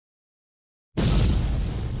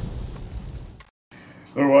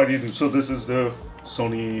Alright YouTube, so this is the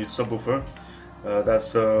Sony subwoofer.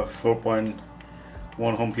 That's a 4.1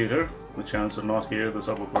 home theater. The channels are not here, the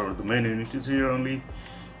subwoofer, the main unit is here only.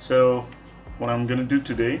 So what I'm gonna do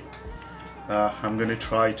today, I'm gonna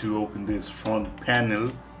try to open this front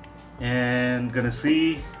panel and gonna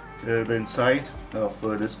see the inside of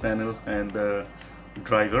this panel and the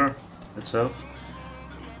driver itself.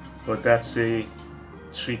 But that's a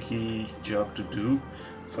tricky job to do.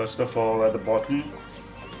 First of all, at the bottom,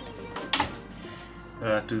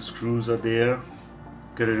 two screws are there.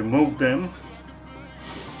 Gotta remove them,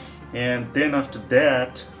 and then after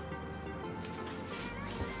that,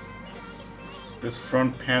 this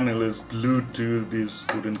front panel is glued to these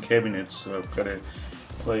wooden cabinets. So I've got to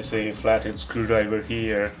place a flathead screwdriver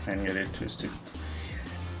here and get it twisted.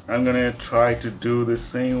 I'm gonna try to do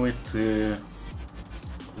this thing with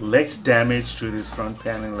less damage to this front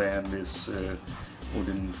panel and this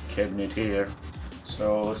wooden cabinet here.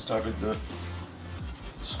 So let's start with the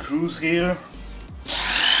screws here.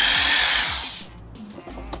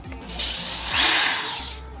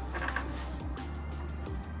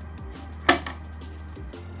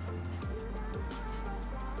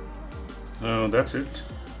 That's it.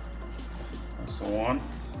 That's the one,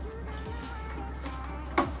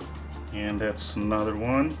 and that's another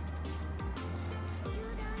one.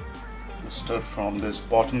 Let's start from this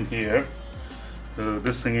bottom here.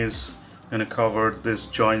 This thing is gonna cover this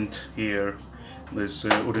joint here, this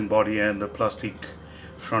wooden body and the plastic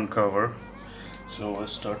front cover. So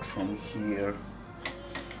let's start from here.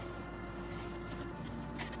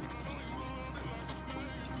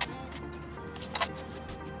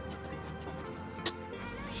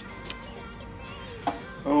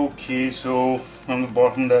 Okay, so on the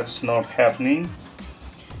bottom that's not happening.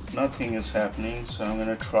 Nothing is happening, so I'm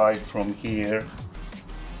gonna try it from here.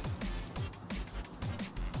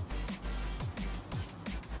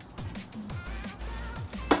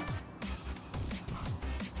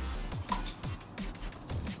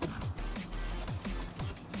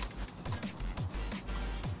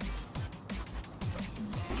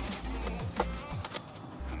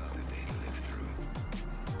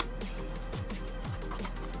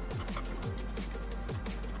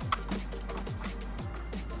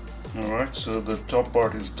 Alright, so the top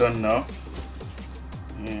part is done now,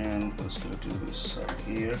 and let's go to this side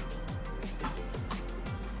here.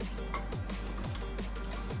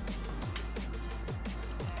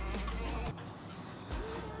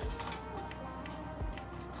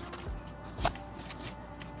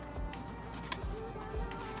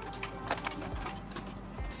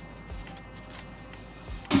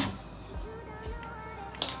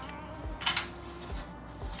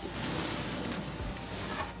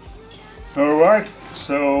 Alright,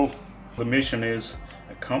 so the mission is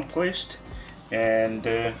accomplished, and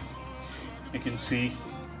you can see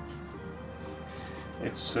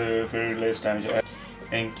it's very less damage.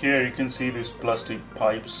 And here you can see these plastic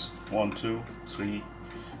pipes, 1, 2, 3,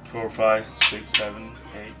 4, 5, 6, 7,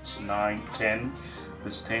 8, 9, 10.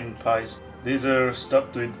 There's 10 pipes. These are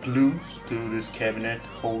stuck with glue to this cabinet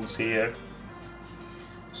holes here.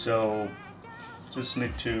 So just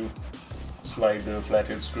need to slide the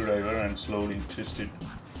flathead screwdriver and slowly twist it.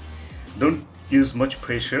 Don't use much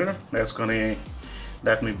pressure,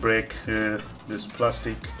 that may break this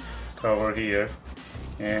plastic cover here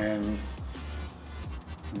and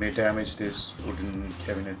may damage this wooden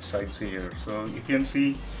cabinet sides here. So you can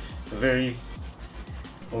see very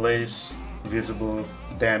less visible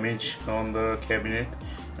damage on the cabinet.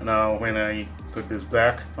 Now when I put this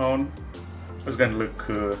back on, it's gonna look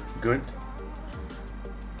good.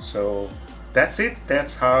 So that's it.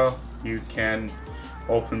 That's how you can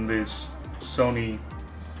open this Sony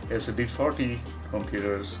Sa-d40 home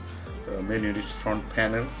theater's main unit front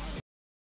panel.